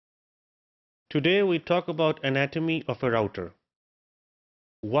Today we talk about anatomy of a router.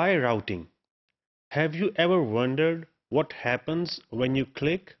 Why routing? Have you ever wondered what happens when you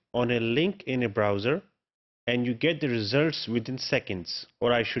click on a link in a browser and you get the results within seconds,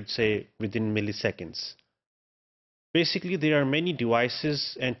 or I should say within milliseconds? Basically, there are many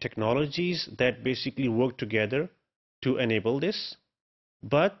devices and technologies that basically work together to enable this,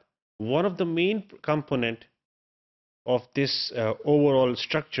 but one of the main component of this overall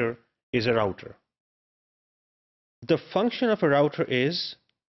structure is a router. The function of a router is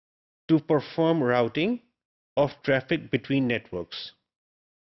to perform routing of traffic between networks.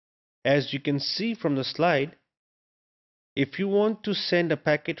 As you can see from the slide, if you want to send a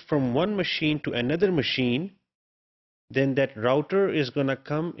packet from one machine to another machine, then that router is going to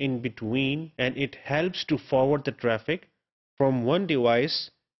come in between and it helps to forward the traffic from one device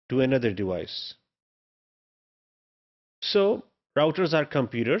to another device. So routers are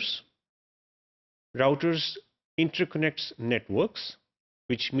computers. Routers interconnect networks,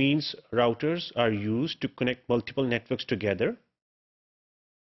 which means routers are used to connect multiple networks together,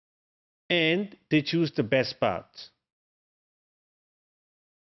 and they choose the best paths.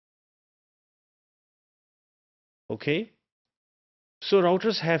 Okay, so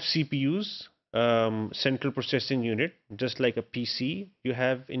routers have CPUs, central processing unit, just like a PC you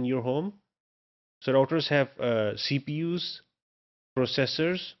have in your home. So routers have CPUs,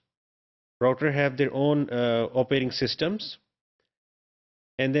 processors. Router have their own operating systems,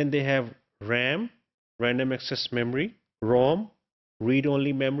 and then they have RAM, random access memory, ROM,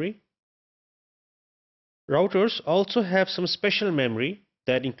 read-only memory. Routers also have some special memory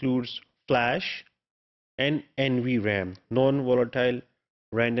that includes flash and NVRAM, non-volatile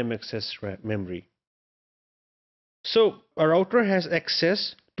random access memory. So a router has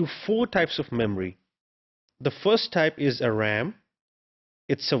access to four types of memory. The first type is a RAM.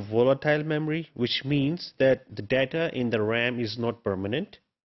 It's a volatile memory, which means that the data in the RAM is not permanent,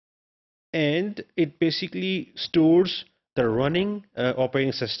 and it basically stores the running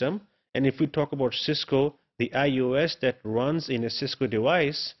operating system. And if we talk about Cisco, the IOS that runs in a Cisco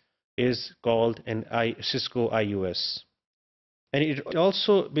device is called an Cisco IOS. And it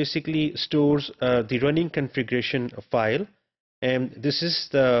also basically stores the running configuration file, and this is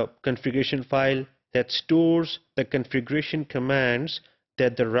the configuration file that stores the configuration commands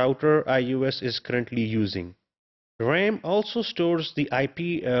that the router IOS is currently using. RAM also stores the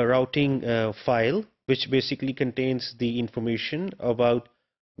IP routing file, which basically contains the information about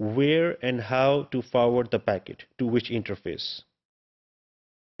where and how to forward the packet to which interface.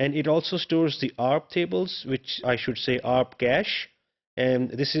 And it also stores the ARP tables, which I should say ARP cache. And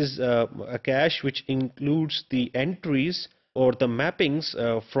this is a cache which includes the entries or the mappings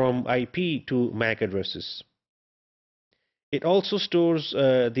from IP to MAC addresses. It also stores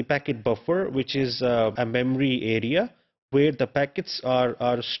the packet buffer, which is a memory area where the packets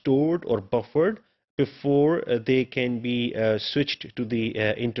are stored or buffered before they can be switched to the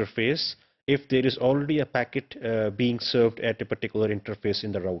interface if there is already a packet being served at a particular interface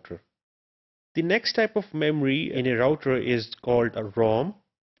in the router. The next type of memory in a router is called a ROM.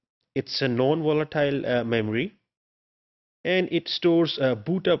 It's a non-volatile memory, and it stores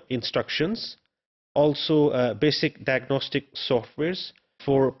boot up instructions, also basic diagnostic softwares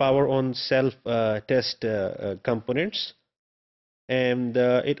for power on self test components, and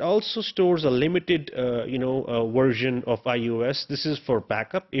it also stores a limited version of IOS. This is for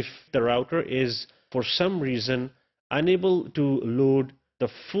backup if the router is for some reason unable to load the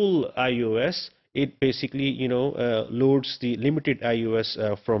full IOS. It basically loads the limited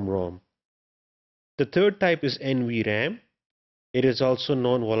IOS from ROM. The third type is NVRAM. It is also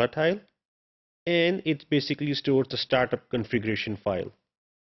non-volatile, and it basically stores the startup configuration file.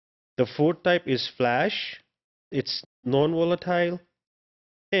 The fourth type is flash. It's non-volatile,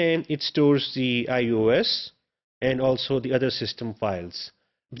 and it stores the IOS and also the other system files.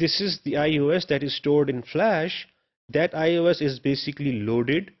 This is the IOS that is stored in flash. That IOS is basically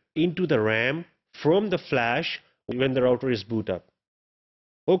loaded into the RAM from the flash when the router is boot up.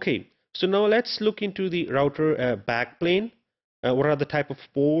 Okay, so now let's look into the router backplane. What are the type of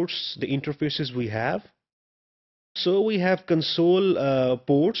ports, the interfaces we have? So we have console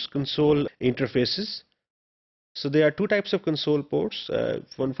ports, console interfaces. So there are two types of console ports,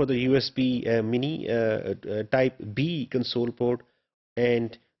 one for the USB mini type B console port,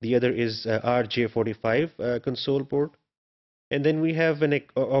 and the other is RJ45 console port. And then we have an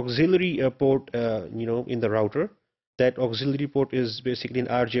auxiliary port, in the router. That auxiliary port is basically an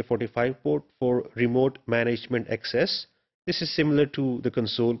RJ45 port for remote management access. This is similar to the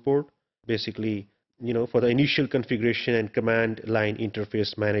console port, basically, for the initial configuration and command line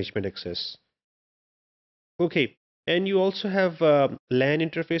interface management access. Okay, and you also have LAN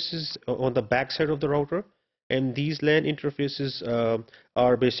interfaces on the backside of the router, and these LAN interfaces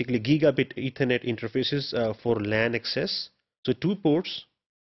are basically gigabit Ethernet interfaces for LAN access. So two ports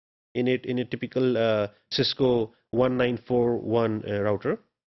in a typical Cisco 1941 router.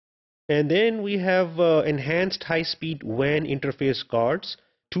 And then we have enhanced high-speed WAN interface cards,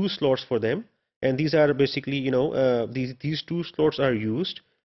 two slots for them. And these are basically, these two slots are used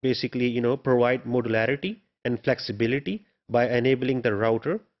basically, provide modularity and flexibility by enabling the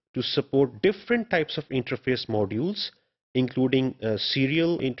router to support different types of interface modules, including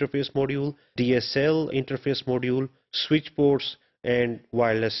serial interface module, DSL interface module, switch ports, and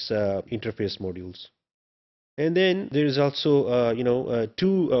wireless interface modules. And then there is also,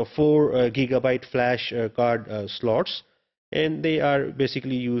 two 4 gigabyte flash card slots, and they are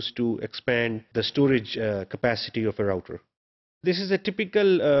basically used to expand the storage capacity of a router. This is a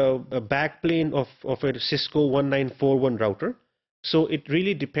typical a backplane of a Cisco 1941 router. So it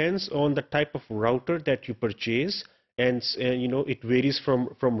really depends on the type of router that you purchase, and it varies from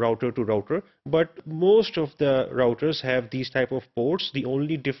router to router. But most of the routers have these type of ports. The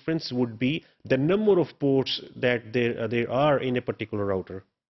only difference would be the number of ports that there are in a particular router.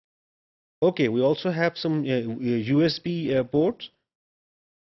 Okay, we also have some USB ports.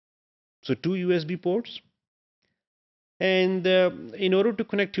 So two USB ports. And in order to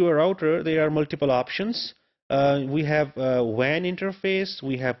connect to a router, there are multiple options. We have WAN interface,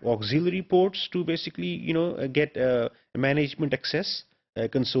 we have auxiliary ports to basically, get management access,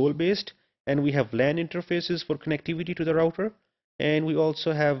 console based, and we have LAN interfaces for connectivity to the router, and we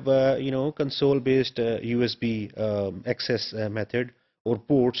also have, console based USB access method or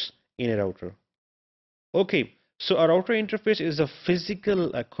ports in a router. Okay, so a router interface is a physical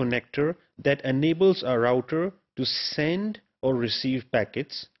connector that enables a router to send or receive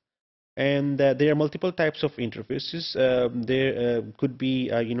packets. And there are multiple types of interfaces. There could be,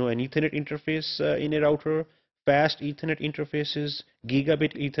 an Ethernet interface in a router, fast Ethernet interfaces,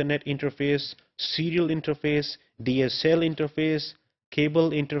 gigabit Ethernet interface, serial interface, DSL interface,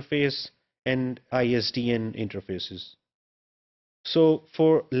 cable interface, and ISDN interfaces. So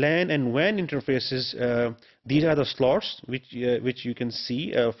for LAN and WAN interfaces, these are the slots which you can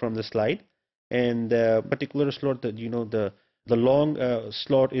see from the slide, and the particular slot that the long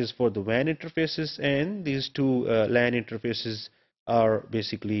slot is for the WAN interfaces, and these two LAN interfaces are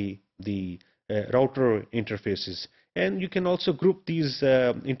basically the router interfaces. And you can also group these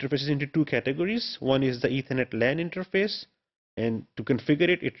interfaces into two categories. One is the Ethernet LAN interface, and to configure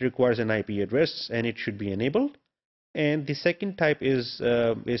it, it requires an IP address, and it should be enabled. And the second type is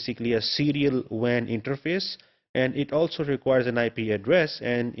basically a serial WAN interface, and it also requires an IP address,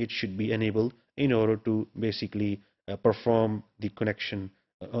 and it should be enabled in order to basically perform the connection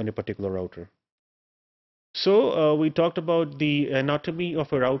on a particular router. So we talked about the anatomy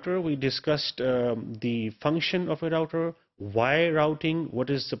of a router. We discussed the function of a router, why routing, what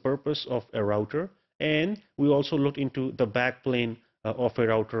is the purpose of a router, and we also looked into the backplane of a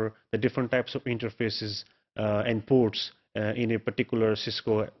router, the different types of interfaces and ports in a particular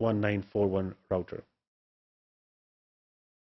Cisco 1941 router.